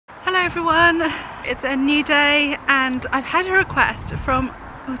Hello everyone, it's a new day and I've had a request from,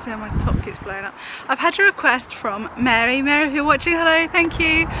 oh dear, my top keeps blowing up. I've had a request from Mary, if you're watching, hello, thank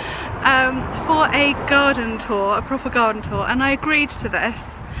you, for a garden tour, a proper garden tour, and I agreed to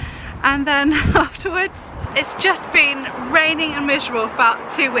this. And then afterwards, it's just been raining and miserable for about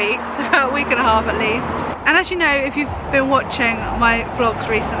 2 weeks, about a week and a half at least. And as you know, if you've been watching my vlogs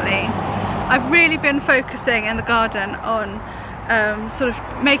recently, I've really been focusing in the garden on sort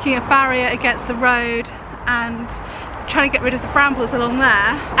of making a barrier against the road and trying to get rid of the brambles along there.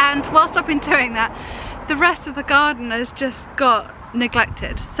 And whilst I've been doing that, the rest of the garden has just got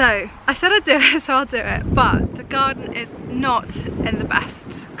neglected. So I said I'd do it, so I'll do it, but the garden is not in the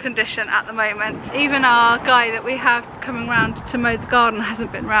best condition at the moment. Even our guy that we have coming round to mow the garden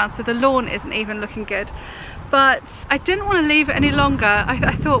hasn't been round, so the lawn isn't even looking good. But I didn't want to leave it any longer.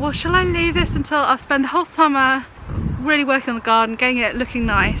 I thought, well, shall I leave this until I'll spend the whole summer really working on the garden, getting it looking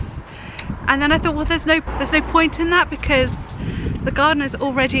nice? And then I thought, well, there's no point in that because the garden is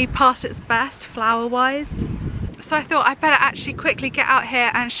already past its best flower wise. So I thought I'd better actually quickly get out here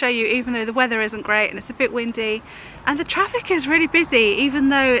and show you, even though the weather isn't great and it's a bit windy and the traffic is really busy even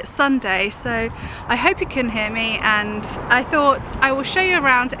though it's Sunday, so I hope you can hear me. And I thought I will show you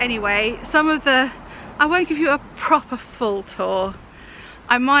around anyway. I won't give you a proper full tour.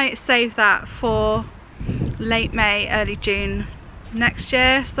 I might save that for late May, early June next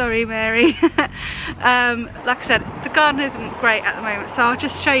year. Sorry, Mary. Like I said, the garden isn't great at the moment, so I'll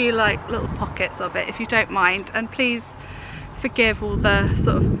just show you like little pockets of it if you don't mind, and please forgive all the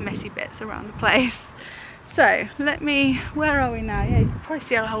sort of messy bits around the place. So where are we now? Yeah, you can probably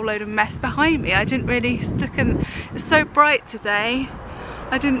see a whole load of mess behind me. I didn't really look, and it's so bright today,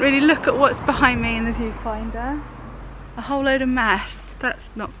 I didn't really look at what's behind me in the viewfinder. A whole load of mess. That's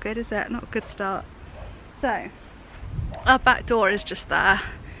not good, is it? Not a good start. So our back door is just there,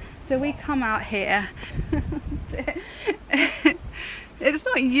 so we come out here. It's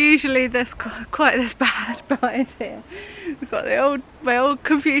not usually quite this bad behind here. We've got my old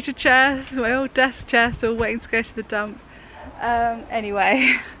computer chair, my old desk chair, still waiting to go to the dump.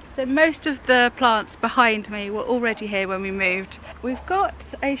 Anyway, so most of the plants behind me were already here when we moved. We've got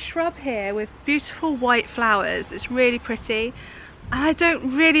a shrub here with beautiful white flowers. It's really pretty. I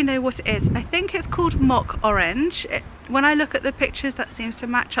don't really know what it is. I think it's called mock orange. When I look at the pictures, that seems to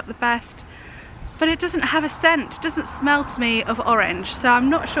match up the best, but it doesn't have a scent. It doesn't smell to me of orange, so I'm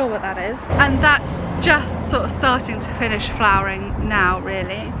not sure what that is. And that's just sort of starting to finish flowering now,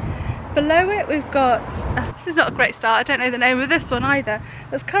 really. Below it we've got, this is not a great start, I don't know the name of this one either,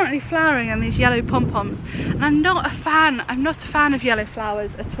 that's currently flowering on these yellow pom-poms. And I'm not a fan of yellow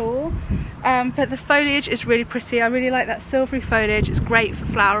flowers at all. But the foliage is really pretty. I really like that silvery foliage. It's great for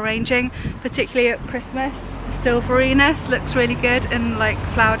flower arranging, particularly at Christmas. The silveriness looks really good in like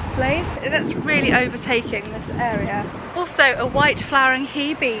flower displays. That's really overtaking this area. Also a white flowering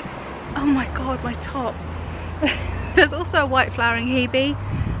hebe. Oh my god, my top. There's also a white flowering hebe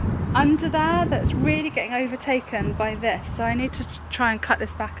under there that's really getting overtaken by this, so I need to try and cut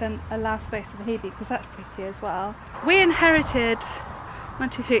this back and allow space for the hebe because that's pretty as well. We inherited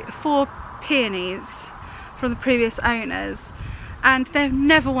 4 peonies from the previous owners, and they've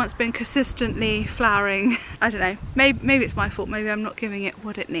never once been consistently flowering. I don't know, maybe it's my fault, maybe I'm not giving it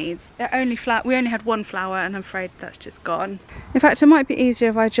what it needs. We only had one flower and I'm afraid that's just gone. In fact, it might be easier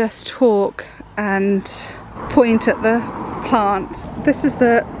if I just talk and point at the plant. This is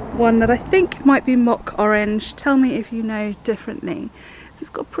the one that I think might be mock orange. Tell me if you know differently. So it's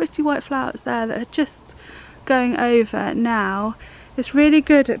got pretty white flowers there that are just going over now. It's really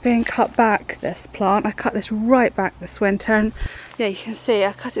good at being cut back, this plant. I cut this right back this winter, and yeah, you can see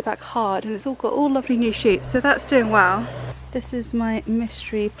I cut it back hard, and it's all got lovely new shoots, so that's doing well. This is my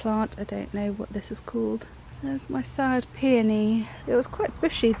mystery plant. I don't know what this is called. There's my sad peony. It was quite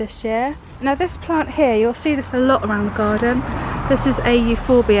bushy this year. Now this plant here, you'll see this a lot around the garden. This is a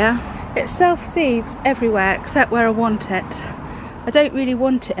euphorbia. It self-seeds everywhere except where I want it. I don't really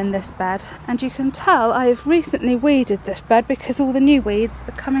want it in this bed, and you can tell I've recently weeded this bed because all the new weeds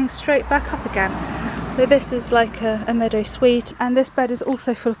are coming straight back up again. So this is like a meadow sweet, and this bed is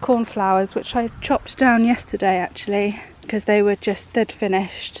also full of cornflowers, which I chopped down yesterday actually because they'd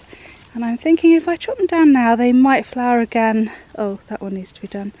finished. And I'm thinking if I chop them down now, they might flower again. Oh, that one needs to be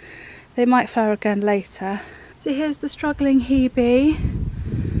done. They might flower again later. So here's the struggling hebe.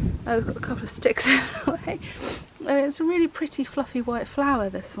 Oh, we've got a couple of sticks in the way. Oh, it's a really pretty fluffy white flower,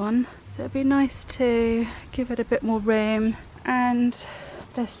 this one. So it'd be nice to give it a bit more room. And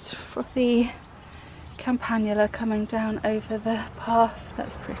this frothy campanula coming down over the path.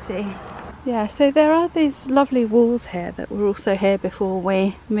 That's pretty. Yeah, so there are these lovely walls here that were also here before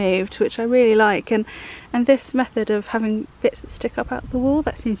we moved, which I really like, and this method of having bits that stick up out the wall,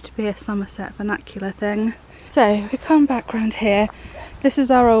 that seems to be a Somerset vernacular thing. So we come back round here. This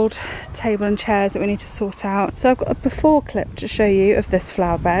is our old table and chairs that we need to sort out. So I've got a before clip to show you of this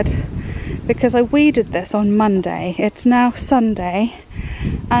flower bed, because I weeded this on Monday. It's now Sunday,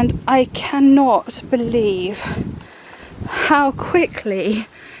 and I cannot believe how quickly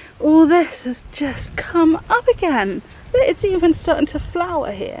all this has just come up again. It's even starting to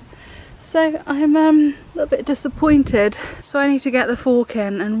flower here. So I'm a little bit disappointed. So I need to get the fork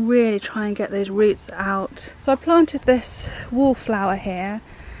in and really try and get those roots out. So I planted this wallflower here.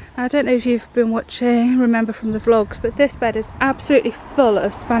 I don't know if you've been watching, remember from the vlogs, but this bed is absolutely full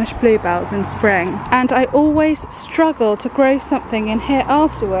of Spanish bluebells in spring. And I always struggle to grow something in here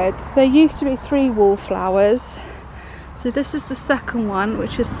afterwards. There used to be 3 wallflowers. So this is the second one,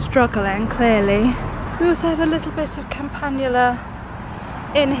 which is struggling, clearly. We also have a little bit of campanula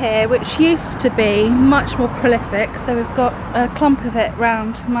in here, which used to be much more prolific. So we've got a clump of it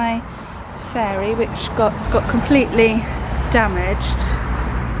round my fairy, which got completely damaged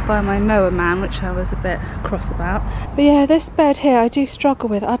by my mower man, which I was a bit cross about. But yeah, this bed here I do struggle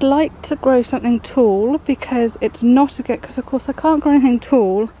with. I'd like to grow something tall, because it's not a good, because of course I can't grow anything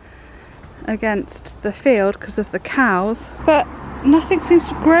tall against the field because of the cows, but nothing seems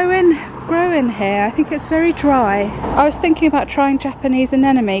to grow in here. I think it's very dry. I was thinking about trying Japanese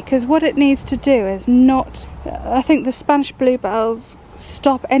anemone, because what it needs to do is not, I think the Spanish bluebells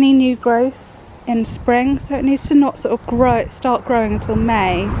stop any new growth in spring, so it needs to not sort of start growing until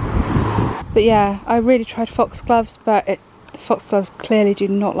May. But yeah, I really tried foxgloves, but the foxgloves clearly do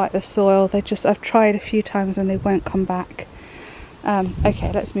not like the soil. I've tried a few times and they won't come back.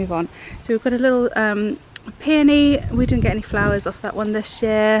 Okay, let's move on. So we've got a little peony. We didn't get any flowers off that one this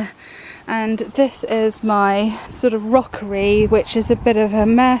year. And this is my sort of rockery, which is a bit of a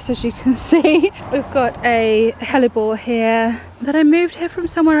mess, as you can see. We've got a hellebore here that I moved here from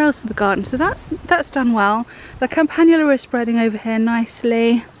somewhere else in the garden, so that's done well. The campanula is spreading over here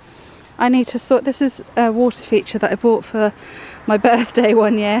nicely. I need to sort, this is a water feature that I bought for my birthday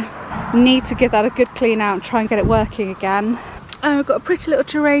one year. Need to give that a good clean out and try and get it working again. And we've got a pretty little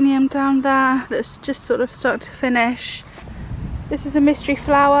geranium down there that's just sort of starting to finish. This is a mystery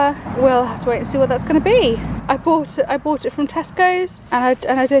flower. We'll have to wait and see what that's going to be. I bought it from Tesco's, and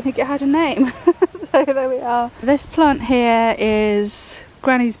I don't think it had a name. So there we are. This plant here is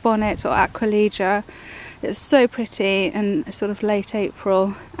Granny's Bonnet, or Aquilegia. It's so pretty, and it's sort of late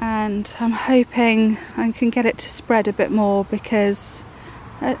April, and I'm hoping I can get it to spread a bit more, because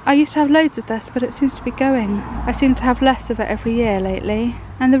I used to have loads of this, but it seems to be going. I seem to have less of it every year lately.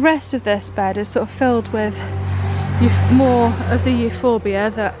 And the rest of this bed is sort of filled with more of the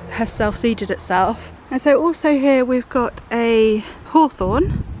euphorbia that has self-seeded itself. And so also here we've got a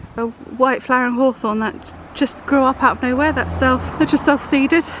hawthorn, a white flowering hawthorn that just grew up out of nowhere. That just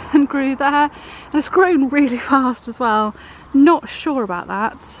self-seeded and grew there, and it's grown really fast as well. Not sure about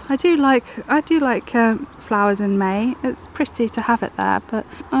that. I do like flowers in May. It's pretty to have it there, but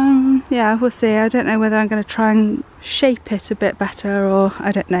yeah, we'll see. I don't know whether I'm going to try and shape it a bit better, or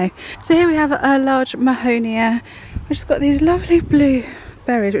I don't know. So here we have a large mahonia, which has got these lovely blue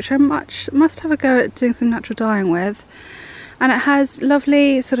berries, which I must have a go at doing some natural dyeing with. And it has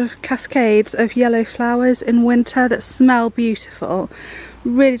lovely sort of cascades of yellow flowers in winter that smell beautiful.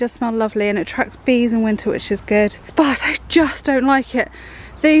 Really does smell lovely, and it attracts bees in winter, which is good. But I just don't like it.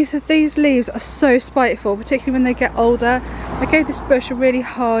 These leaves are so spiteful, particularly when they get older. I gave this bush a really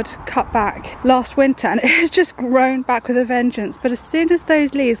hard cut back last winter, and it has just grown back with a vengeance. But as soon as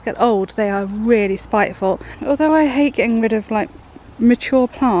those leaves get old, they are really spiteful. Although I hate getting rid of like mature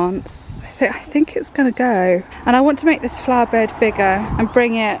plants, I think it's gonna go. And I want to make this flower bed bigger and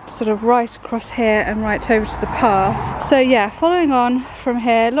bring it sort of right across here and right over to the path. So yeah, following on from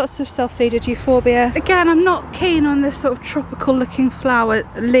here, lots of self-seeded euphorbia. Again, I'm not keen on this sort of tropical looking flower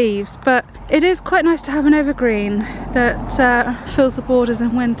leaves, but it is quite nice to have an evergreen that fills the borders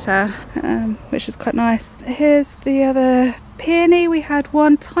in winter, which is quite nice. Here's the other peony. We had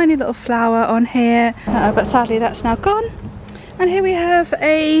one tiny little flower on here, but sadly that's now gone. And here we have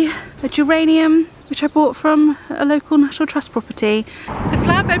a geranium, which I bought from a local National Trust property. The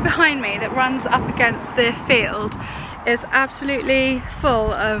flower bed behind me that runs up against the field is absolutely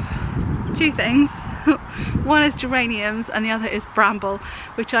full of two things. One is geraniums and the other is bramble,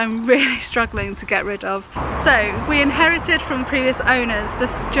 which I'm really struggling to get rid of. So we inherited from previous owners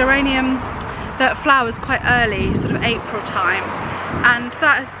this geranium that flowers quite early, sort of April time, and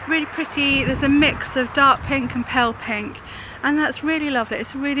that is really pretty. There's a mix of dark pink and pale pink, and that's really lovely.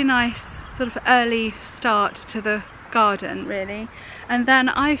 It's a really nice sort of early start to the garden really. And then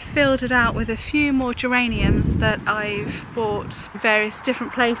I've filled it out with a few more geraniums that I've bought various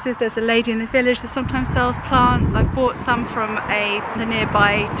different places. There's a lady in the village that sometimes sells plants. I've bought some from the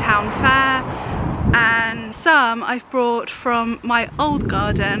nearby town fair, and some I've brought from my old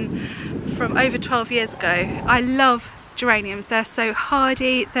garden from over 12 years ago. I love geraniums. They're so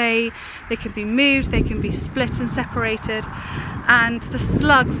hardy, they can be moved, they can be split and separated, and the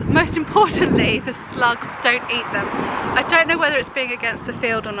slugs, most importantly, the slugs don't eat them. I don't know whether it's being against the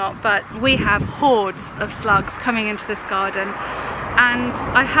field or not, but we have hordes of slugs coming into this garden, and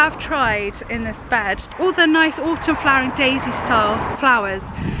I have tried in this bed all the nice autumn flowering daisy style flowers,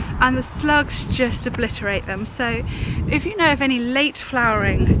 and the slugs just obliterate them. So if you know of any late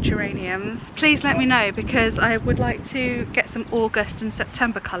flowering geraniums, please let me know, because I would like to get some August and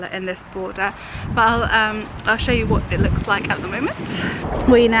September colour in this border. But I'll show you what it looks like at the moment.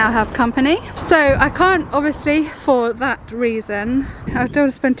 We now have company, so I can't, obviously for that reason, I don't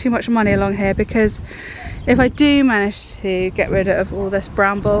want to spend too much money along here, because if I do manage to get rid of all this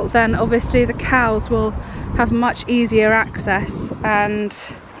bramble, then obviously the cows will have much easier access. And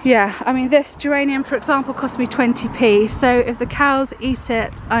yeah, I mean, this geranium for example cost me 20p, so if the cows eat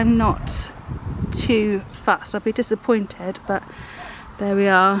it, I'm not too fussed. I'll be disappointed, but there we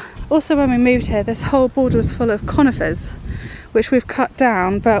are. Also, when we moved here, this whole border was full of conifers, which we've cut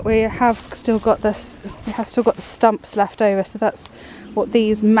down, but we have still got this, we have still got the stumps left over, so that's what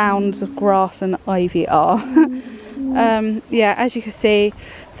these mounds of grass and ivy are. Yeah, as you can see,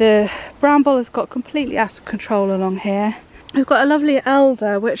 the bramble has got completely out of control along here. We've got a lovely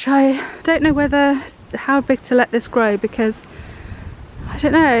elder, which I don't know how big to let this grow, because I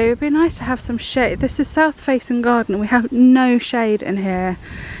don't know, it'd be nice to have some shade. This is south facing garden and we have no shade in here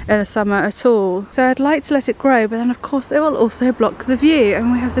in the summer at all. So I'd like to let it grow, but then of course it will also block the view,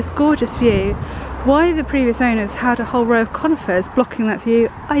 and we have this gorgeous view. Why the previous owners had a whole row of conifers blocking that view,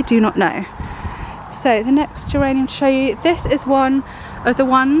 I do not know. So the next geranium to show you, this is one of the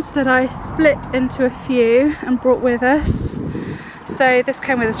ones that I split into a few and brought with us. So this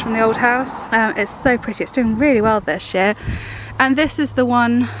came with us from the old house. It's so pretty, it's doing really well this year. And this is the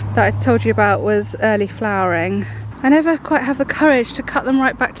one that I told you about was early flowering. I never quite have the courage to cut them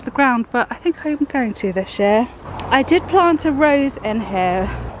right back to the ground, but I think I'm going to this year. I did plant a rose in here.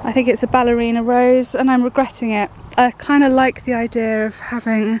 I think it's a ballerina rose, and I'm regretting it. I kind of like the idea of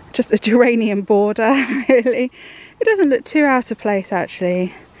having just a geranium border, really. It doesn't look too out of place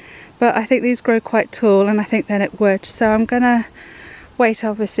actually, but I think these grow quite tall, and I think then it would. So I'm gonna wait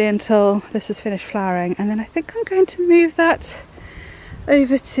obviously until this is finished flowering, and then I think I'm going to move that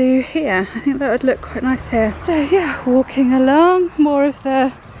over to here. I think that would look quite nice here. So yeah, walking along, more of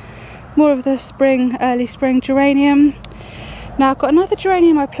the spring, early spring geranium. Now I've got another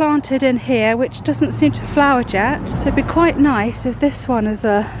geranium I planted in here which doesn't seem to have flowered yet, so it'd be quite nice if this one is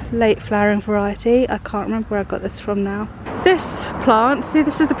a late flowering variety. I can't remember where I got this from now. This plant, see,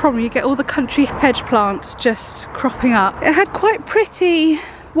 this is the problem, you get all the country hedge plants just cropping up. It had quite pretty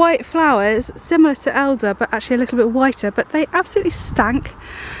white flowers, similar to elder but actually a little bit whiter, but they absolutely stank.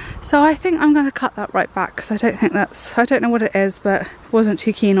 So I think I'm going to cut that right back, because I don't know what it is, but wasn't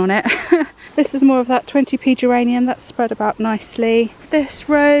too keen on it. This is more of that 20p geranium that's spread about nicely. This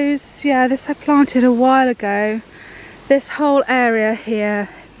rose, yeah, this I planted a while ago. This whole area here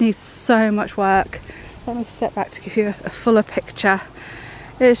needs so much work. Let me step back to give you a fuller picture.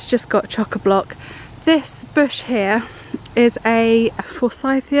 It's just got chock-a-block. This bush here is a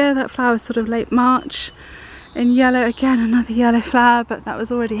forsythia that flowers sort of late March. In yellow, again another yellow flower, but that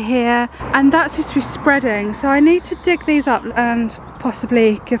was already here, and that seems to be spreading, so I need to dig these up and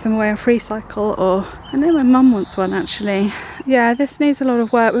possibly give them away in free cycle, or I know my mum wants one actually. Yeah, this needs a lot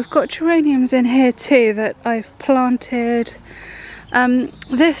of work. We've got geraniums in here too that I've planted.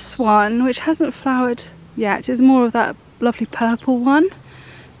 This one, which hasn't flowered yet, is more of that lovely purple one,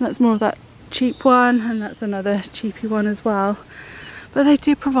 and that's more of that cheap one, and that's another cheapy one as well, but they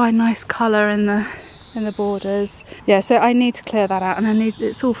do provide nice colour in the borders. Yeah, so I need to clear that out, and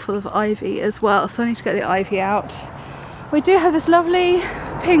it's all full of ivy as well, so I need to get the ivy out. We do have this lovely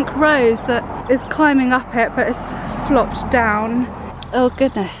pink rose that is climbing up it, but it's flopped down. Oh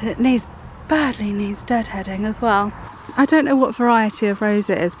goodness, it badly needs deadheading as well. I don't know what variety of rose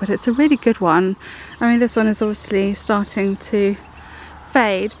it is, but it's a really good one. I mean, this one is obviously starting to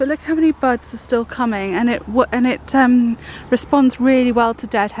fade, but look how many buds are still coming, and it responds really well to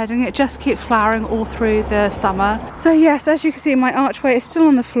deadheading. It just keeps flowering all through the summer. So yes, as you can see, my archway is still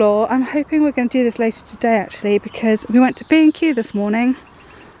on the floor. I'm hoping we're going to do this later today actually, because we went to B&Q this morning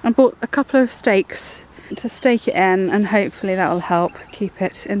and bought a couple of stakes to stake it in, and hopefully that will help keep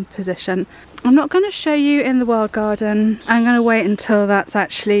it in position. I'm not going to show you in the wild garden. I'm going to wait until that's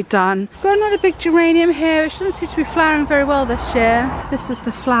actually done. Got another big geranium here, which doesn't seem to be flowering very well this year. This is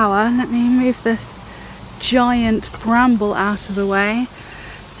the flower. Let me move this giant bramble out of the way.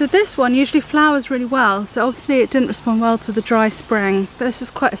 So this one usually flowers really well, so obviously it didn't respond well to the dry spring, but this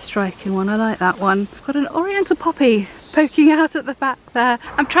is quite a striking one. I like that one. Got an oriental poppy poking out at the back there.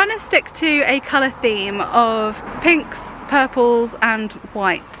 I'm trying to stick to a colour theme of pinks, purples and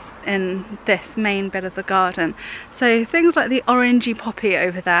whites in this main bit of the garden. So things like the orangey poppy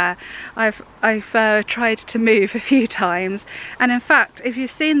over there, I've tried to move a few times, and in fact if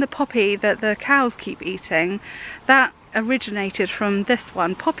you've seen the poppy that the cows keep eating, that originated from this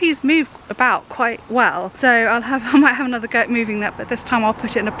one. Poppies move about quite well, so I might have another go at moving that, but this time I'll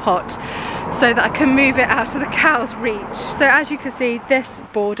put it in a pot so that I can move it out of the cow's reach. So as you can see, this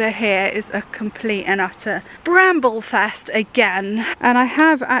border here is a complete and utter bramble fest again, and I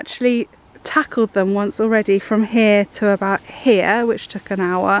have actually tackled them once already from here to about here, which took an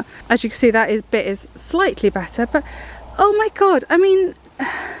hour. As you can see, that bit is slightly better, but oh my god, I mean,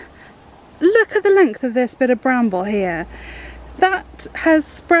 look at the length of this bit of bramble here. That has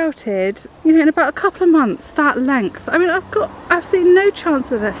sprouted, you know, in about a couple of months, that length. I mean, I've got absolutely no chance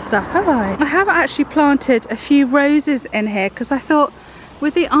with this stuff, have I? I have actually planted a few roses in here because I thought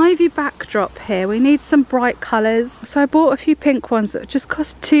with the ivy backdrop here, we need some bright colours. So I bought a few pink ones that just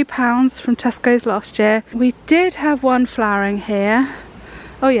cost £2 from Tesco's last year. We did have one flowering here.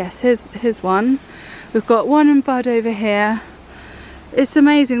 Oh yes, here's one. We've got one in bud over here. It's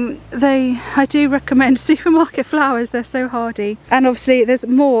amazing. I do recommend supermarket flowers, they're so hardy. And obviously there's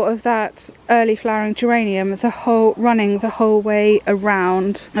more of that early flowering geranium running the whole way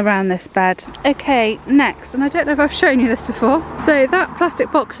around this bed. Okay, next, and I don't know if I've shown you this before. So that plastic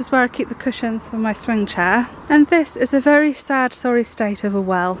box is where I keep the cushions for my swing chair. And this is a very sad, sorry state of a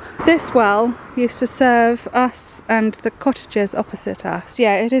well. This well used to serve us and the cottages opposite us.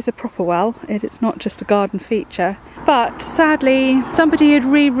 Yeah, it is a proper well. It's not just a garden feature. But sadly, somebody had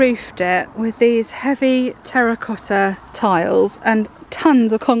re-roofed it with these heavy terracotta tiles and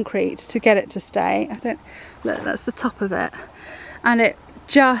tons of concrete to get it to stay. Look, that's the top of it. And it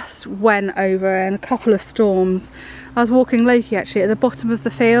just went over in a couple of storms. I was walking Loki actually at the bottom of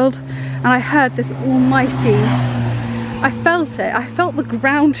the field, and I heard this almighty, I felt it, I felt the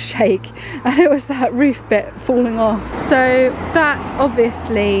ground shake, and it was that roof bit falling off. So that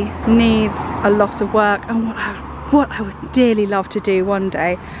obviously needs a lot of work, and what I would dearly love to do one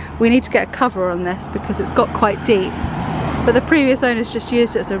day, we need to get a cover on this because it's got quite deep. But the previous owners just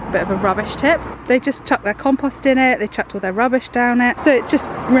used it as a bit of a rubbish tip. They just chucked their compost in it, they chucked all their rubbish down it, so it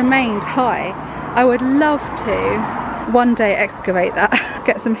just remained high. I would love to one day excavate that,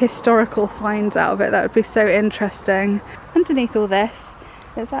 get some historical finds out of it. That would be so interesting. Underneath all this,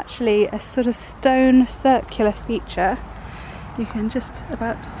 there's actually a sort of stone circular feature. You can just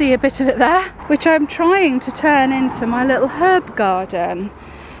about see a bit of it there, which I'm trying to turn into my little herb garden.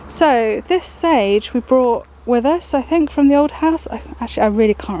 So this sage we brought with us, I think, from the old house. I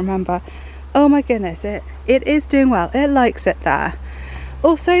really can't remember. Oh my goodness, it is doing well. It likes it there.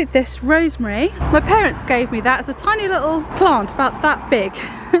 Also this rosemary, my parents gave me that as a tiny little plant about that big.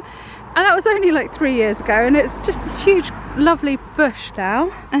 And that was only like 3 years ago, and it's just this huge lovely bush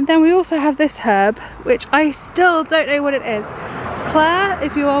now. And then we also have this herb, which I still don't know what it is. Claire,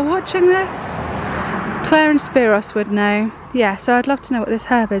 if you are watching this, Claire and Spiros would know. Yeah, so I'd love to know what this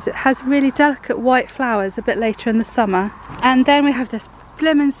herb is. It has really delicate white flowers a bit later in the summer. And then we have this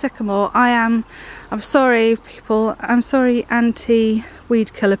blimmin' sycamore. I'm sorry people, I'm sorry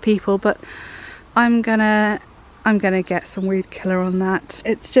anti-weed killer people, but I'm gonna get some weed killer on that.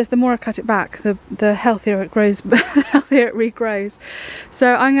 It's just the more I cut it back, the healthier it grows, the healthier it regrows.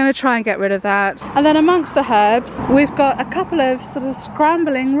 So I'm going to try and get rid of that. And then amongst the herbs, we've got a couple of sort of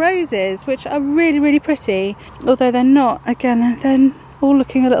scrambling roses, which are really, really pretty. Although they're not, again, they're all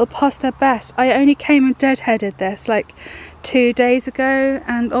looking a little past their best. I only came and deadheaded this like 2 days ago,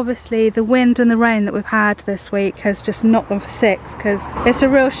 and obviously the wind and the rain that we've had this week has just knocked them for six, because it's a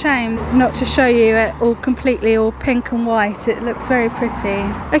real shame not to show you it all completely all pink and white. It looks very pretty.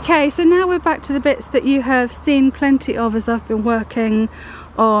 Okay, so now we're back to the bits that you have seen plenty of as I've been working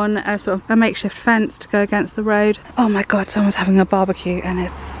on a sort of a makeshift fence to go against the road. Oh my god, someone's having a barbecue and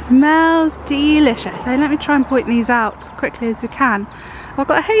it smells delicious. So let me try and point these out quickly as we can. I've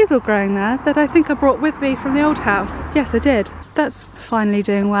got a hazel growing there that I think I brought with me from the old house. Yes, I did. That's finally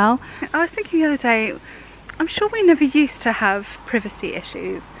doing well. I was thinking the other day, I'm sure we never used to have privacy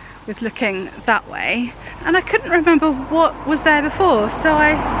issues with looking that way, and I couldn't remember what was there before, so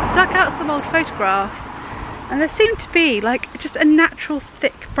I dug out some old photographs and there seemed to be like just a natural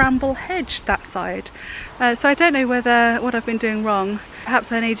thick bramble hedge that side. So I don't know what I've been doing wrong.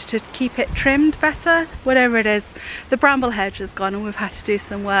 Perhaps I needed to keep it trimmed better. Whatever it is, the bramble hedge has gone and we've had to do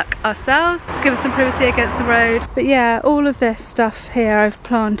some work ourselves to give us some privacy against the road. But yeah, all of this stuff here I've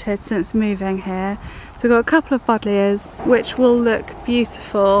planted since moving here. So we've got a couple of buddleias which will look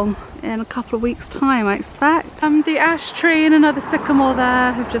beautiful in a couple of weeks time, I expect. The ash tree and another sycamore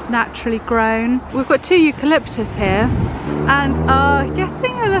there have just naturally grown. We've got 2 eucalyptus here and are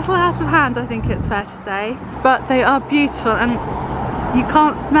getting a little out of hand, I think it's fair to say, but they are beautiful and you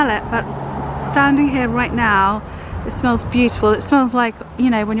can't smell it, but standing here right now it smells beautiful. It smells like, you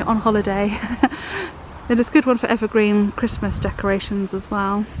know, when you're on holiday. It is a good one for evergreen Christmas decorations as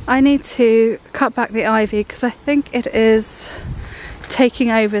well. I need to cut back the ivy because I think it is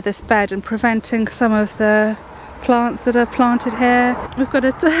taking over this bed and preventing some of the plants that are planted here. We've got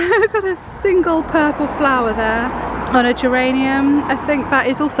a single purple flower there on a geranium. I think that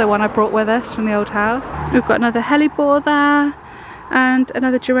is also one I brought with us from the old house. We've got another hellebore there and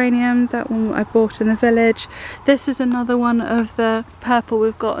another geranium, that one I bought in the village. This is another one of the purple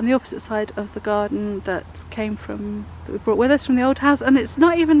we've got on the opposite side of the garden that we brought with us from the old house, and it's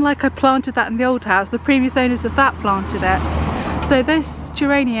not even like I planted that in the old house. The previous owners of that planted it. So this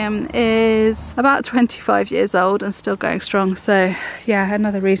geranium is about 25 years old and still going strong. So yeah,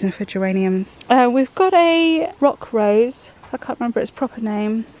 another reason for geraniums. We've got a rock rose, I can't remember its proper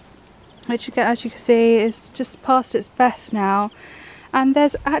name, which again, as you can see, is just past its best now. And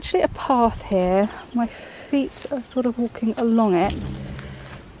there's actually a path here. My feet are sort of walking along it.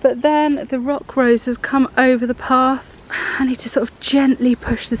 But then the rock rose has come over the path. I need to sort of gently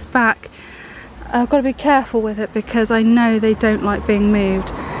push this back. I've got to be careful with it because I know they don't like being moved.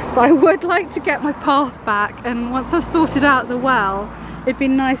 But I would like to get my path back, and once I've sorted out the well, it'd be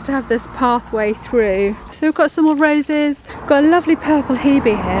nice to have this pathway through. So we've got some more roses. We've got a lovely purple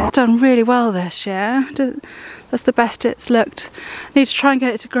hebe here. It's done really well this year. That's the best it's looked. I need to try and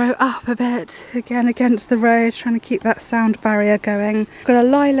get it to grow up a bit again against the road, trying to keep that sound barrier going. Got a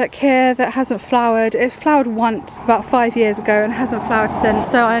lilac here that hasn't flowered. It flowered once about 5 years ago and hasn't flowered since,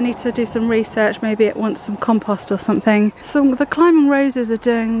 so I need to do some research. Maybe it wants some compost or something. So the climbing roses are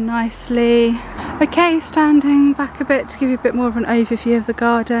doing nicely. Okay, standing back a bit to give you a bit more of an overview of the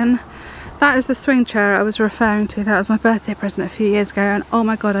garden. That is the swing chair I was referring to. That was my birthday present a few years ago, and oh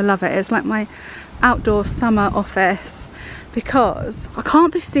my god, I love it. It's like my outdoor summer office because I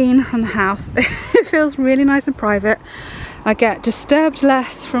can't be seen from the house. It feels really nice and private. I get disturbed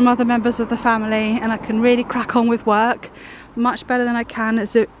less from other members of the family and I can really crack on with work much better than I can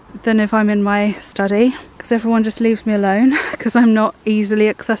than if I'm in my study, because everyone just leaves me alone because I'm not easily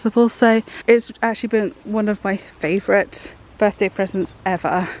accessible. So it's actually been one of my favourite birthday presents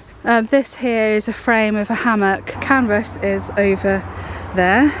ever. This here is a frame of a hammock. Canvas is over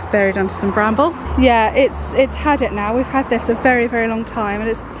there, buried under some bramble. Yeah, it's had it now. We've had this a very, very long time,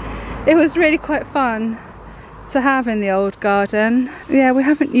 and it was really quite fun to have in the old garden. Yeah, we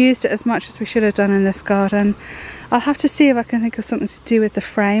haven't used it as much as we should have done in this garden. I'll have to see if I can think of something to do with the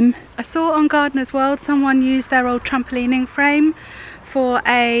frame. I saw on Gardener's World someone use their old trampolining frame for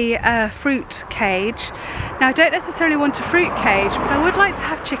a fruit cage. Now I don't necessarily want a fruit cage, but I would like to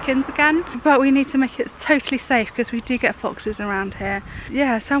have chickens again, but we need to make it totally safe because we do get foxes around here.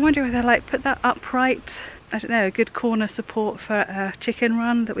 Yeah, so I wonder whether like put that upright, I don't know, a good corner support for a chicken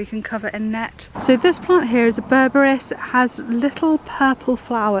run that we can cover in net. So this plant here is a berberis. It has little purple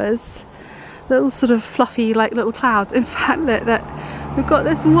flowers, little sort of fluffy like little clouds. In fact, look, that we've got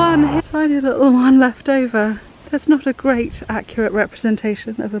this one tiny little one left over. That's not a great accurate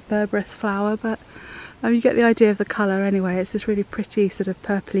representation of a berberis flower, but you get the idea of the colour anyway. It's this really pretty sort of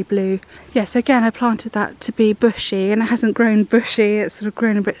purpley blue. Yes, again I planted that to be bushy and it hasn't grown bushy, it's sort of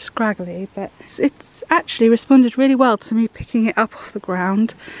grown a bit scraggly, but it's actually responded really well to me picking it up off the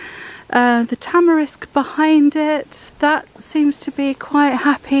ground. The tamarisk behind it, that seems to be quite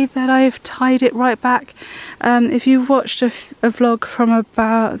happy that I've tied it right back. If you watched a vlog from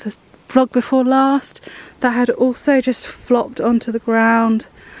about the vlog before last, that had also just flopped onto the ground.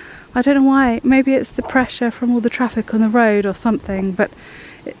 I don't know why, maybe it's the pressure from all the traffic on the road or something, but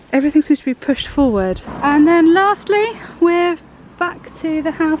everything seems to be pushed forward. And then lastly, we're back to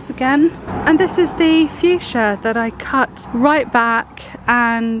the house again, and this is the fuchsia that I cut right back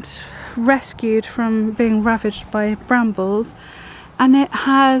and rescued from being ravaged by brambles, and it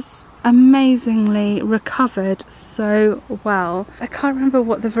has amazingly recovered so well. I can't remember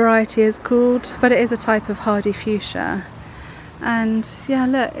what the variety is called, but it is a type of hardy fuchsia. And yeah,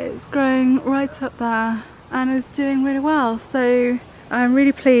 look, it's growing right up there and is doing really well. So I'm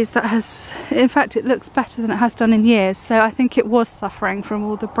really pleased that has, in fact it looks better than it has done in years, so I think it was suffering from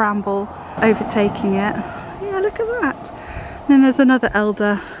all the bramble overtaking it. Yeah, look at that. And then there's another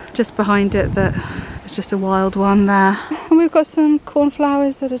elder just behind it that is just a wild one there. And we've got some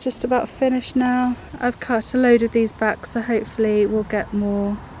cornflowers that are just about finished now. I've cut a load of these back, so hopefully we'll get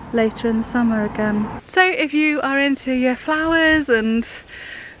more later in the summer again. So if you are into your flowers and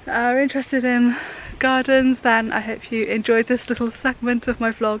are interested in gardens, then I hope you enjoyed this little segment of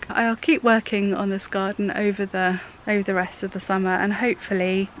my vlog. I'll keep working on this garden over the rest of the summer, and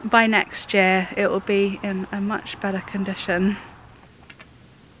hopefully by next year it will be in a much better condition.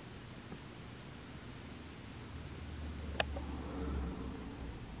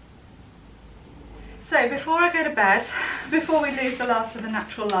 So before I go to bed, before we lose the last of the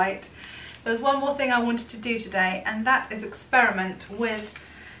natural light, there's one more thing I wanted to do today, and that is experiment with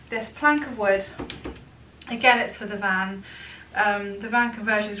this plank of wood. Again, it's for the van. The van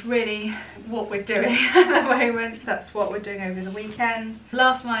conversion is really what we're doing at the moment. That's what we're doing over the weekend.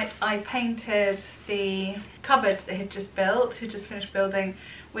 Last night I painted the cupboards that he'd just finished building,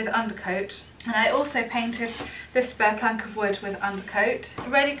 with undercoat. And I also painted this spare plank of wood with undercoat.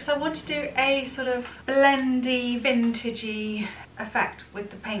 Ready, because I want to do a sort of blendy, vintagey effect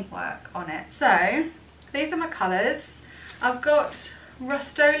with the paintwork on it. So these are my colours. I've got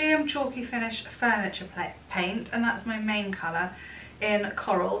Rust-Oleum Chalky Finish Furniture Paint, and that's my main colour, in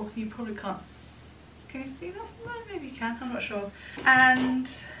coral. You probably can't, can you see that? Well, maybe you can, I'm not sure. And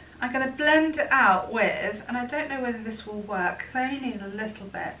I'm going to blend it out with, and I don't know whether this will work because I only need a little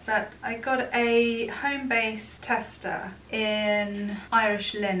bit, but I got a home-based tester in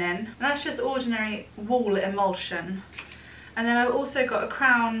Irish linen, and that's just ordinary wool emulsion. And then I've also got a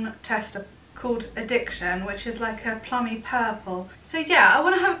crown tester called Addiction, which is like a plummy purple. So yeah, I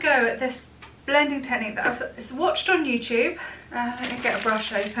want to have a go at this blending technique that I've watched on YouTube. Let me get a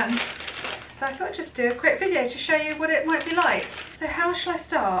brush open. So I thought I'd just do a quick video to show you what it might be like. So how shall I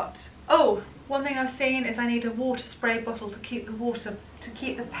start? Oh, one thing I've seen is I need a water spray bottle to keep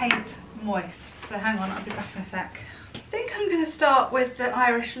the paint moist. So hang on, I'll be back in a sec. I think I'm going to start with the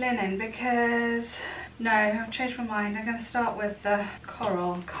Irish linen because, no, I've changed my mind. I'm going to start with the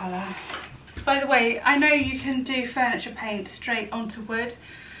coral colour. By the way, I know you can do furniture paint straight onto wood,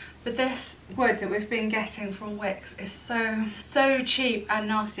 but this wood that we've been getting from Wicks is so cheap and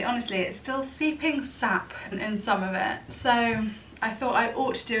nasty. Honestly, it's still seeping sap in some of it. So I thought I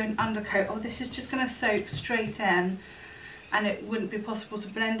ought to do an undercoat. Oh, this is just going to soak straight in, and it wouldn't be possible to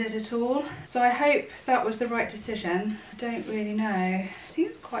blend it at all. So I hope that was the right decision. I don't really know. It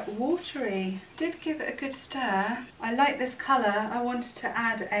seems quite watery. Did give it a good stir. I like this colour. I wanted to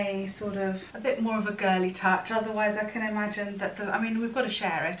add a sort of a bit more of a girly touch. Otherwise I can imagine that I mean, we've got to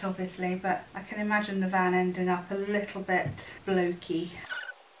share it obviously, but I can imagine the van ending up a little bit blokey.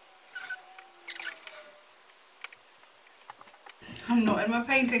 I'm not in my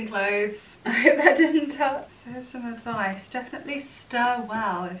painting clothes. I hope that didn't help. So here's some advice. Definitely stir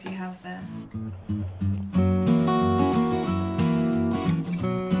well if you have this.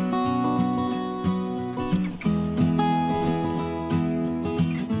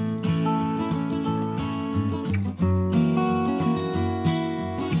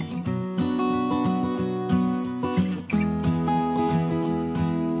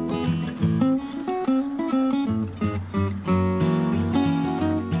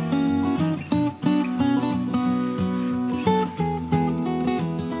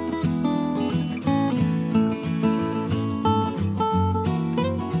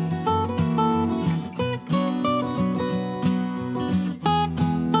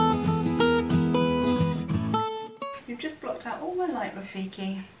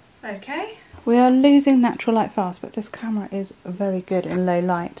 Okay, we are losing natural light fast, but this camera is very good in low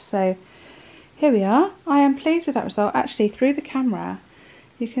light. So here we are. I am pleased with that result. Actually, through the camera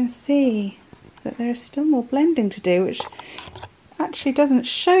you can see that there is still more blending to do, which actually doesn't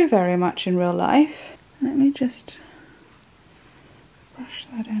show very much in real life. Let me just brush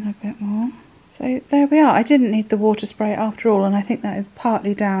that in a bit more. So there we are. I didn't need the water spray after all, and I think that is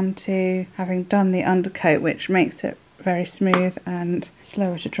partly down to having done the undercoat, which makes it very smooth and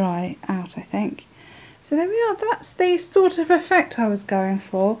slower to dry out, I think. So there we are. That's the sort of effect I was going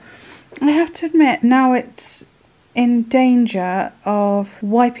for. I have to admit, now it's in danger of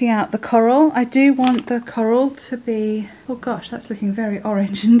wiping out the coral. I do want the coral to be, oh gosh, that's looking very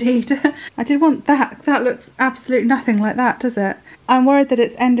orange indeed. I did want that. That looks absolutely nothing like that, does it? I'm worried that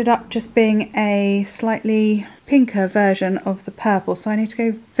it's ended up just being a slightly pinker version of the purple, so I need to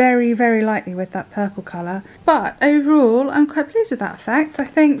go very, very lightly with that purple colour. But overall, I'm quite pleased with that effect. I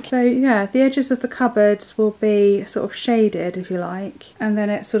think, so yeah, the edges of the cupboards will be sort of shaded, if you like, and then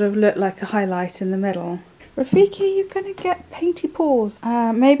it sort of look like a highlight in the middle. Rafiki, you're gonna get painty paws.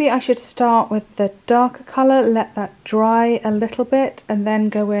 Maybe I should start with the darker colour, let that dry a little bit, and then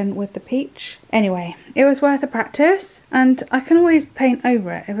go in with the peach. Anyway, it was worth a practice, and I can always paint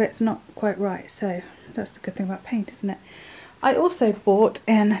over it if it's not quite right, so that's the good thing about paint, isn't it? I also bought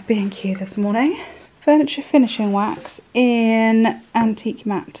in B&Q this morning furniture finishing wax in antique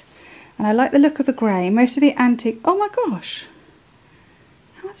matte, and I like the look of the grey. Most of the antique, oh my gosh,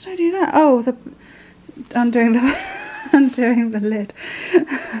 how did I do that? Oh, undoing the lid.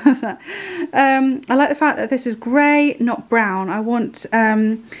 I like the fact that this is grey, not brown. I want so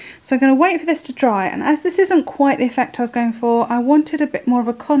I'm going to wait for this to dry, and as this isn't quite the effect I was going for, I wanted a bit more of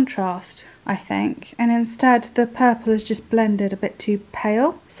a contrast, I think, and instead the purple is just blended a bit too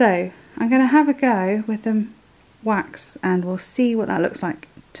pale. So I'm going to have a go with the wax and we'll see what that looks like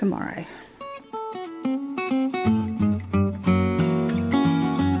tomorrow.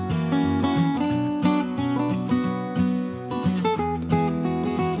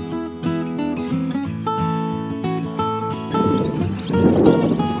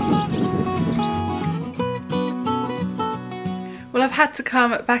 Well, I've had to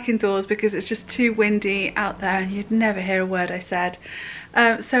come back indoors because it's just too windy out there and you'd never hear a word I said.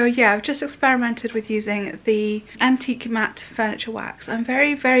 So yeah, I've just experimented with using the antique matte furniture wax. I'm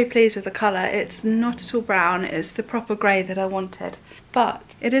very, very pleased with the colour. It's not at all brown, it's the proper grey that I wanted. But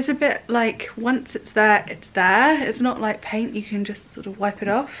it is a bit like, once it's there, it's there. It's not like paint, you can just sort of wipe it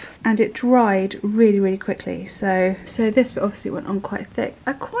off. And it dried really, really quickly. So this bit obviously went on quite thick.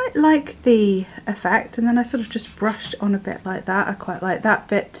 I quite like the effect, and then I sort of just brushed on a bit like that. I quite like that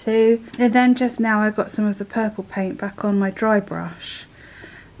bit too. And then just now I got some of the purple paint back on my dry brush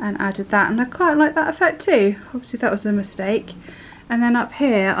and added that, and I quite like that effect too. Obviously that was a mistake. And then up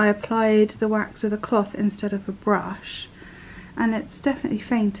here I applied the wax with a cloth instead of a brush, and it's definitely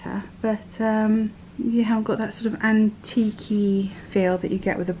fainter, but you haven't got that sort of antique-y feel that you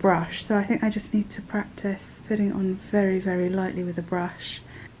get with a brush. So I think I just need to practice putting it on very, very lightly with a brush.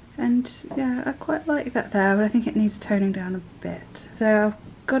 And yeah, I quite like that there, but I think it needs toning down a bit. So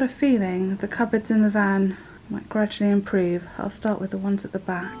I've got a feeling the cupboards in the van might gradually improve. I'll start with the ones at the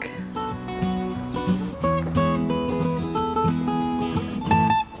back.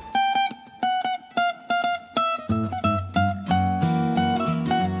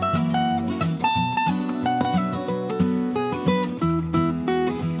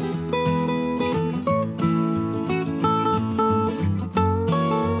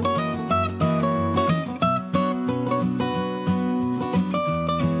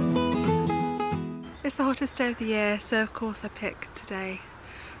 It's the hottest day of the year, so of course I picked today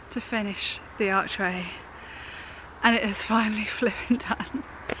to finish the archway, and it is finally flipping done.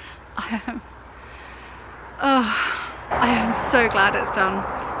 I am so glad it's done.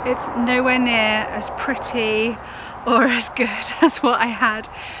 It's nowhere near as pretty or as good as what I had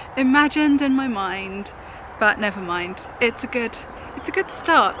imagined in my mind, but never mind. It's a good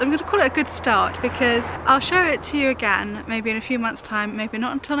start. I'm going to call it a good start because I'll show it to you again maybe in a few months' time, maybe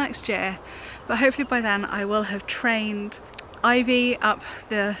not until next year, but hopefully by then I will have trained Ivy up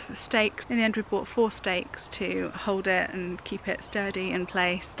the stakes. In the end we bought 4 stakes to hold it and keep it sturdy in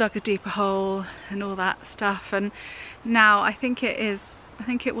place, dug a deeper hole and all that stuff, and now I think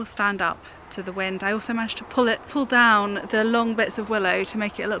it will stand up to the wind. I also managed to pull down the long bits of willow to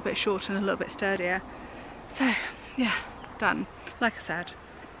make it a little bit shorter and a little bit sturdier. So yeah, done. Like I said,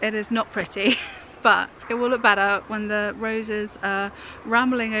 it is not pretty, but it will look better when the roses are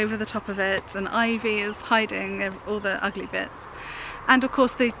rambling over the top of it and Ivy is hiding all the ugly bits. And of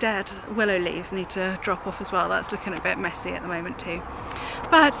course the dead willow leaves need to drop off as well. That's looking a bit messy at the moment too.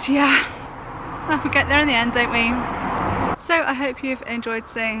 But yeah, we get there in the end, don't we? So I hope you've enjoyed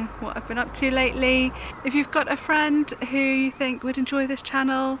seeing what I've been up to lately. If you've got a friend who you think would enjoy this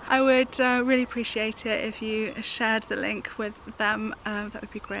channel, I would really appreciate it if you shared the link with them. That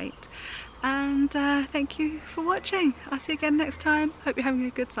would be great. And thank you for watching. I'll see you again next time. Hope you're having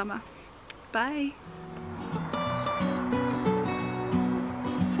a good summer. Bye.